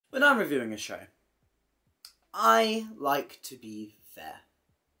When I'm reviewing a show, I like to be fair.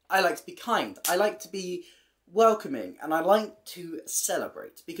 I like to be kind. I like to be welcoming, and I like to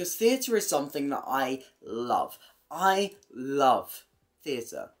celebrate, because theatre is something that I love. I love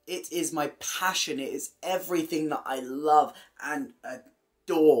theatre. It is my passion. It is everything that I love and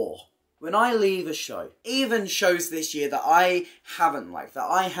adore. When I leave a show, even shows this year that I haven't liked, that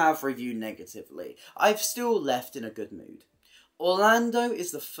I have reviewed negatively, I've still left in a good mood. Orlando is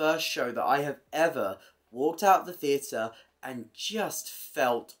the first show that I have ever walked out of the theatre and just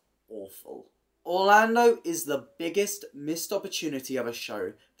felt awful. Orlando is the biggest missed opportunity of a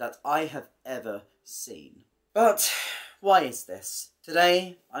show that I have ever seen. But why is this?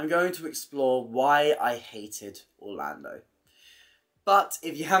 Today, I'm going to explore why I hated Orlando. But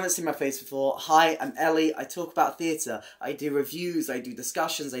if you haven't seen my face before, hi, I'm Ellie. I talk about theatre. I do reviews, I do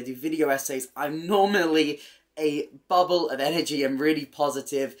discussions, I do video essays. I'm normally a bubble of energy and really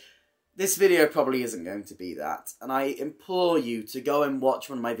positive. This video probably isn't going to be that, and I implore you to go and watch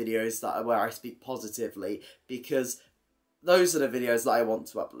one of my videos where I speak positively, because those are the videos that I want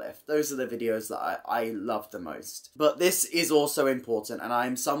to uplift. Those are the videos that I love the most. But this is also important, and I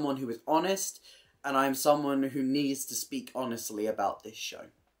am someone who is honest, and I am someone who needs to speak honestly about this show.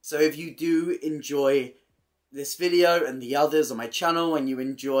 So if you do enjoy this video and the others on my channel, and you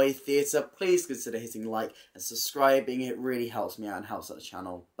enjoy theatre, please consider hitting like and subscribing. It really helps me out and helps out the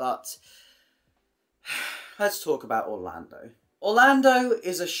channel. But let's talk about Orlando. Orlando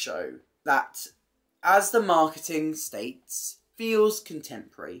is a show that, as the marketing states, feels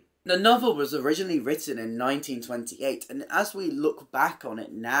contemporary. The novel was originally written in 1928, and as we look back on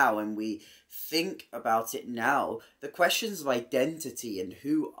it now and we think about it now, the questions of identity and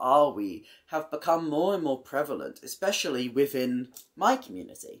who are we have become more and more prevalent, especially within my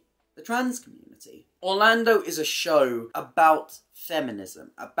community, the trans community. Orlando is a show about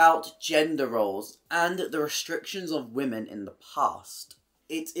feminism, about gender roles, and the restrictions of women in the past.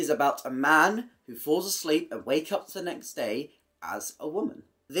 It is about a man who falls asleep and wakes up the next day as a woman.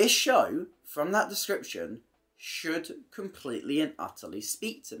 This show, from that description, should completely and utterly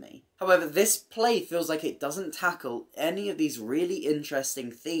speak to me. However, this play feels like it doesn't tackle any of these really interesting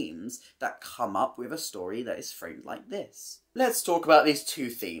themes that come up with a story that is framed like this. Let's talk about these two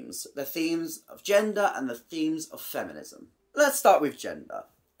themes, the themes of gender and the themes of feminism. Let's start with gender.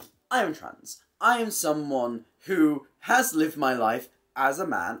 I am trans. I am someone who has lived my life as a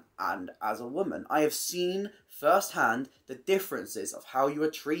man and as a woman. I have seen firsthand the differences of how you are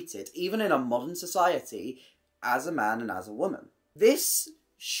treated, even in a modern society, as a man and as a woman. This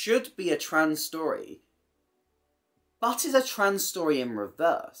should be a trans story, but is a trans story in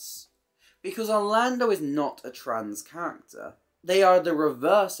reverse. Because Orlando is not a trans character. They are the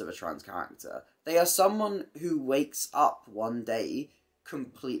reverse of a trans character. They are someone who wakes up one day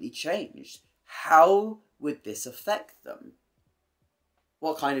completely changed. How would this affect them?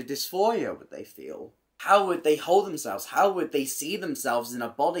 What kind of dysphoria would they feel? How would they hold themselves? How would they see themselves in a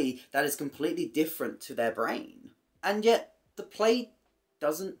body that is completely different to their brain? And yet, the play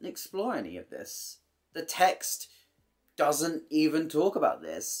doesn't explore any of this. The text doesn't even talk about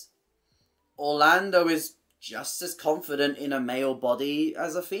this. Orlando is just as confident in a male body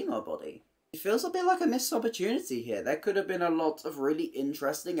as a female body. It feels a bit like a missed opportunity here. There could have been a lot of really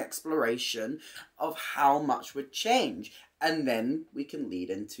interesting exploration of how much would change. And then we can lead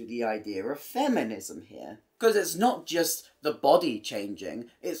into the idea of feminism here. Because it's not just the body changing,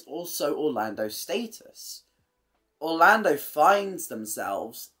 it's also Orlando's status. Orlando finds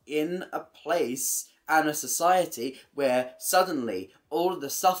themselves in a place and a society where suddenly all of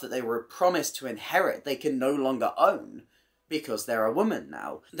the stuff that they were promised to inherit they can no longer own. Because they're a woman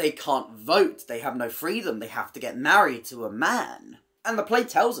now. They can't vote, they have no freedom, they have to get married to a man. And the play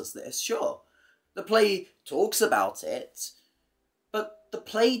tells us this, sure. The play talks about it, but the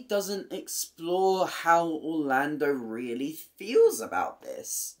play doesn't explore how Orlando really feels about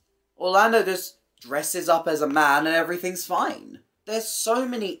this. Orlando just dresses up as a man and everything's fine. There's so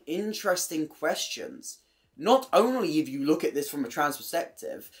many interesting questions. Not only if you look at this from a trans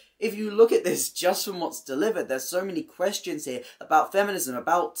perspective, if you look at this just from what's delivered, there's so many questions here about feminism,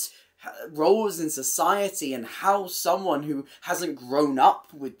 about roles in society, and how someone who hasn't grown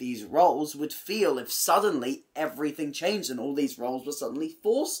up with these roles would feel if suddenly everything changed and all these roles were suddenly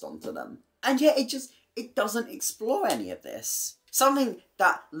forced onto them. And yet it doesn't explore any of this. Something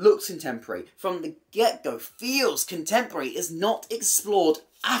that looks contemporary, from the get-go feels contemporary, is not explored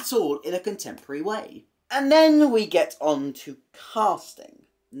at all in a contemporary way. And then we get on to casting.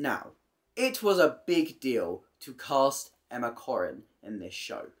 Now, it was a big deal to cast Emma Corrin in this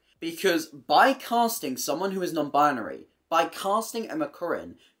show. Because by casting someone who is non-binary, By casting Emma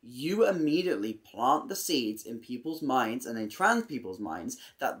Corrin, you immediately plant the seeds in people's minds and in trans people's minds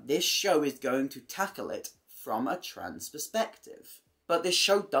that this show is going to tackle it from a trans perspective. But this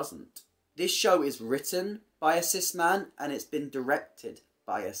show doesn't. This show is written by a cis man and it's been directed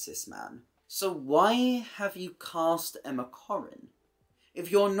by a cis man. So why have you cast Emma Corrin? If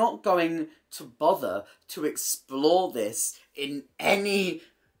you're not going to bother to explore this in any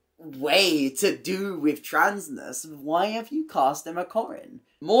way to do with transness, why have you cast Emma Corrin?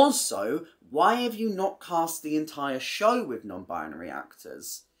 More so, why have you not cast the entire show with non-binary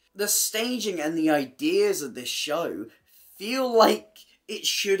actors? The staging and the ideas of this show feel like it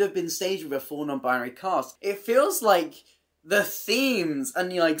should have been staged with a full non-binary cast. It feels like the themes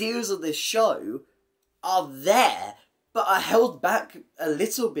and the ideas of this show are there, but are held back a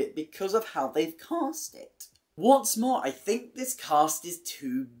little bit because of how they've cast it. What's more, I think this cast is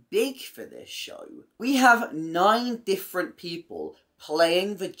too big for this show. We have 9 different people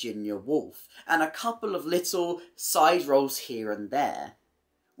playing Virginia Woolf, and a couple of little side roles here and there,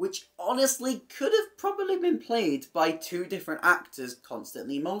 which honestly could have probably been played by 2 different actors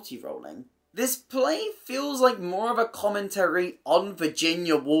constantly multi-rolling. This play feels like more of a commentary on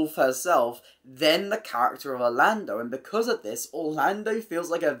Virginia Woolf herself than the character of Orlando, and because of this, Orlando feels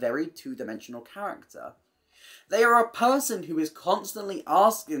like a very two-dimensional character. They are a person who is constantly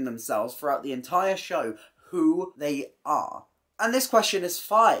asking themselves throughout the entire show who they are. And this question is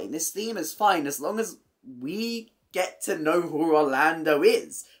fine, this theme is fine, as long as we get to know who Orlando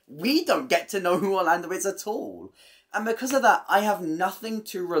is. We don't get to know who Orlando is at all. And because of that, I have nothing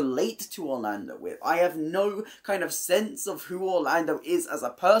to relate to Orlando with. I have no kind of sense of who Orlando is as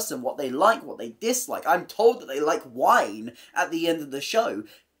a person, what they like, what they dislike. I'm told that they like wine at the end of the show.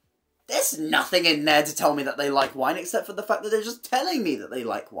 There's nothing in there to tell me that they like wine, except for the fact that they're just telling me that they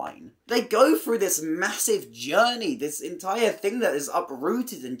like wine. They go through this massive journey, this entire thing that is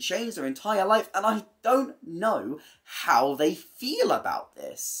uprooted and changed their entire life, and I don't know how they feel about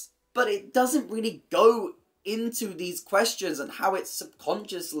this. But it doesn't really go into these questions and how it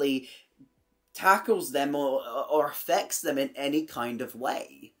subconsciously tackles them or affects them in any kind of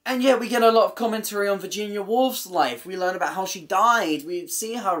way. And yeah, we get a lot of commentary on Virginia Woolf's life. We learn about how she died. We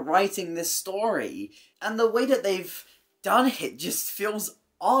see her writing this story. And the way that they've done it just feels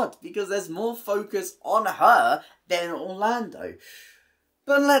odd because there's more focus on her than Orlando.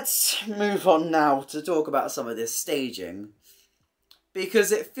 But let's move on now to talk about some of this staging,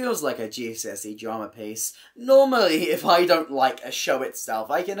 because it feels like a GCSE drama piece. Normally, if I don't like a show itself,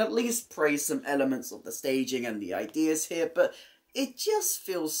 I can at least praise some elements of the staging and the ideas here, but it just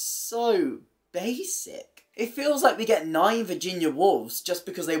feels so basic. It feels like we get 9 Virginia Woolfs just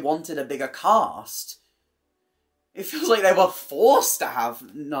because they wanted a bigger cast. It feels like they were forced to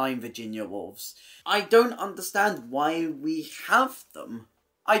have 9 Virginia Woolfs. I don't understand why we have them.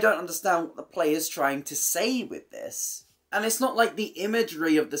 I don't understand what the play is trying to say with this. And it's not like the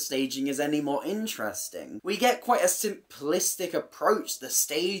imagery of the staging is any more interesting. We get quite a simplistic approach. The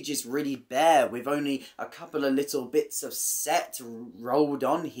stage is really bare, with only a couple of little bits of set rolled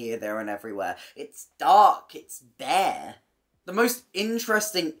on here, there, and everywhere. It's dark, it's bare. The most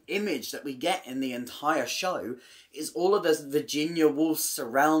interesting image that we get in the entire show is all of this Virginia Woolf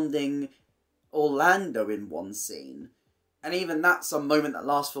surrounding Orlando in one scene. And even that's a moment that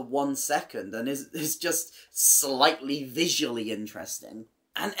lasts for 1 second and is just slightly visually interesting.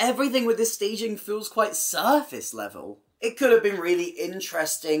 And everything with this staging feels quite surface level. It could have been really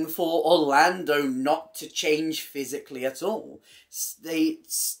interesting for Orlando not to change physically at all. They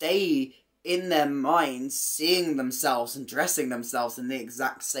stay in their minds seeing themselves and dressing themselves in the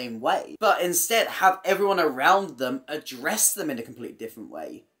exact same way. But instead have everyone around them address them in a completely different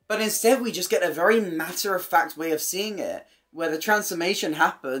way. But instead we just get a very matter-of-fact way of seeing it, where the transformation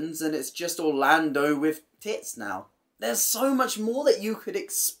happens and it's just Orlando with tits now. There's so much more that you could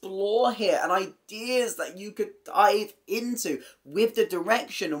explore here, and ideas that you could dive into with the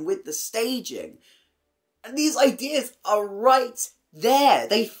direction and with the staging. And these ideas are right there.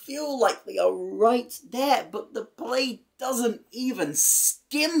 They feel like they are right there, but the play doesn't even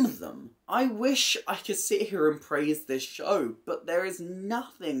skim them. I wish I could sit here and praise this show, but there is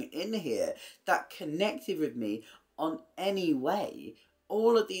nothing in here that connected with me on any way.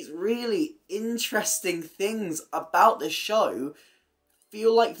 All of these really interesting things about the show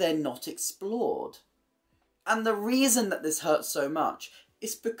feel like they're not explored. And the reason that this hurts so much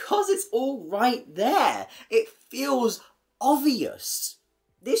is because it's all right there. It feels obvious.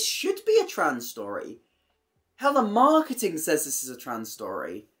 This should be a trans story. Hell, the marketing says this is a trans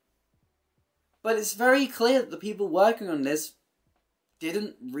story. But it's very clear that the people working on this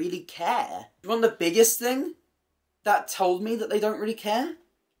didn't really care. You want the biggest thing? that told me that they don't really care.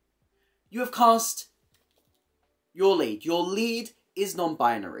 You have cast your lead. Your lead is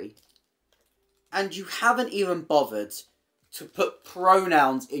non-binary. And you haven't even bothered to put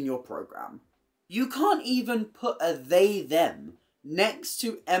pronouns in your program. You can't even put a they, them next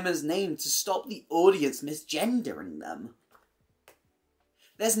to Emma's name to stop the audience misgendering them.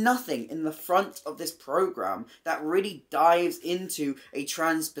 There's nothing in the front of this program that really dives into a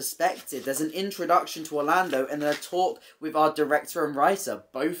trans perspective. There's an introduction to Orlando and then a talk with our director and writer,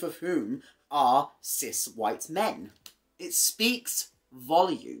 both of whom are cis white men. It speaks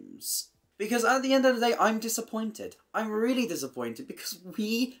volumes. Because at the end of the day, I'm disappointed. I'm really disappointed because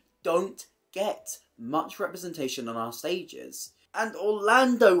we don't get much representation on our stages. And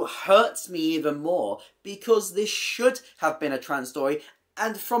Orlando hurts me even more because this should have been a trans story,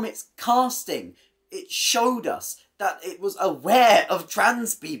 and from its casting, it showed us that it was aware of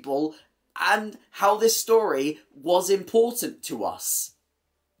trans people and how this story was important to us.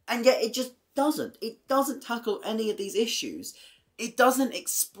 And yet it just doesn't. It doesn't tackle any of these issues. It doesn't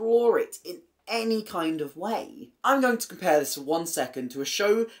explore it in any kind of way. I'm going to compare this for 1 second to a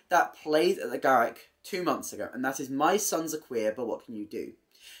show that played at the Garrick 2 months ago, and that is My Sons Are Queer, But What Can You Do?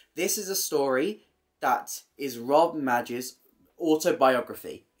 This is a story that is Rob Madge's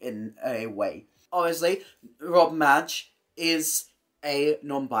autobiography in a way. Obviously, Rob Madge is a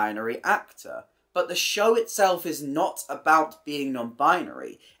non-binary actor, but the show itself is not about being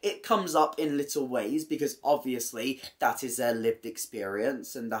non-binary. It comes up in little ways because obviously that is their lived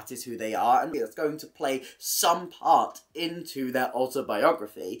experience and that is who they are, and it's going to play some part into their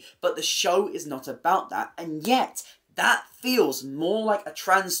autobiography, but the show is not about that, and yet that feels more like a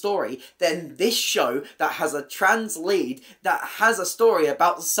trans story than this show that has a trans lead that has a story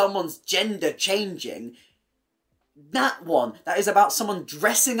about someone's gender changing. That one, that is about someone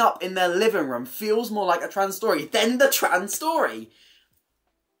dressing up in their living room, feels more like a trans story than the trans story.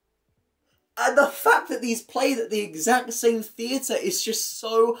 And the fact that these played at the exact same theatre is just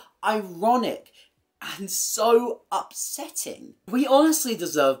so ironic and so upsetting. We honestly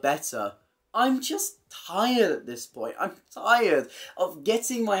deserve better. I'm just tired at this point. I'm tired of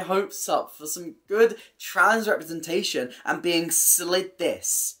getting my hopes up for some good trans representation and being slid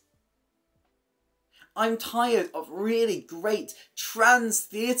this. I'm tired of really great trans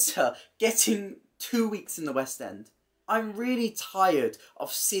theatre getting 2 weeks in the West End. I'm really tired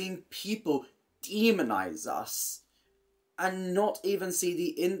of seeing people demonise us and not even see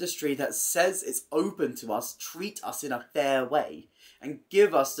the industry that says it's open to us treat us in a fair way and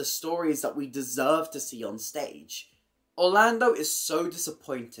give us the stories that we deserve to see on stage. Orlando is so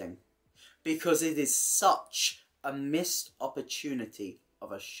disappointing because it is such a missed opportunity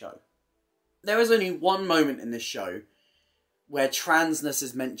of a show. There is only one moment in this show where transness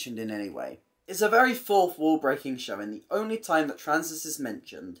is mentioned in any way. It's a very fourth wall breaking show, and the only time that transness is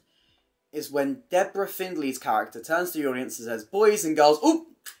mentioned is when Deborah Findley's character turns to the audience and says, boys and girls, ooh,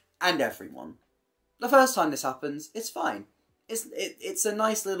 and everyone. The first time this happens, it's fine. It's a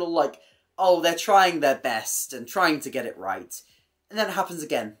nice little, like, oh, they're trying their best and trying to get it right. And then it happens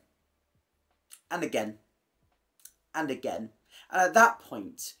again. And again. And again. And at that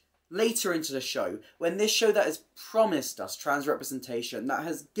point, later into the show, when this show that has promised us trans representation, that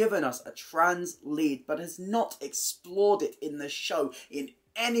has given us a trans lead, but has not explored it in the show in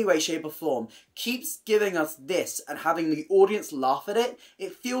any way, shape or form, keeps giving us this and having the audience laugh at it,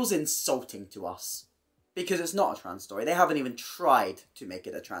 it feels insulting to us. Because it's not a trans story. They haven't even tried to make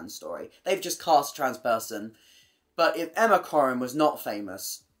it a trans story. They've just cast a trans person. But if Emma Corrin was not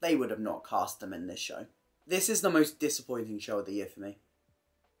famous, they would have not cast them in this show. This is the most disappointing show of the year for me.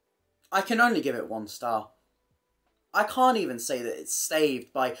 I can only give it 1 star. I can't even say that it's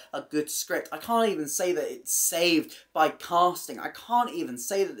saved by a good script. I can't even say that it's saved by casting. I can't even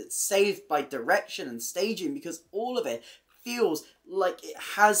say that it's saved by direction and staging, because all of it feels like it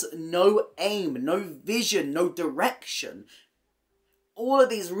has no aim, no vision, no direction. All of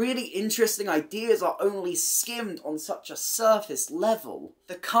these really interesting ideas are only skimmed on such a surface level.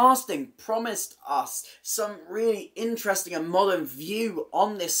 The casting promised us some really interesting and modern view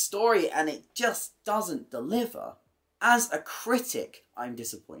on this story, and it just doesn't deliver. As a critic, I'm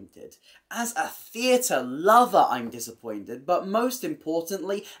disappointed. As a theatre lover, I'm disappointed. But most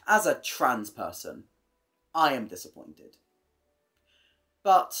importantly, as a trans person, I am disappointed.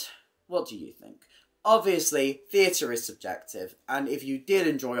 But what do you think? Obviously, theatre is subjective, and if you did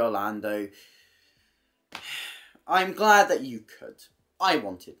enjoy Orlando, I'm glad that you could. I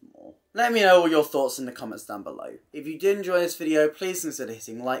wanted more. Let me know all your thoughts in the comments down below. If you did enjoy this video, please consider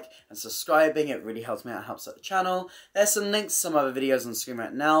hitting like and subscribing. It really helps me out and helps out the channel. There's some links to some other videos on the screen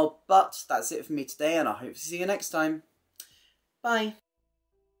right now, but that's it for me today, and I hope to see you next time. Bye.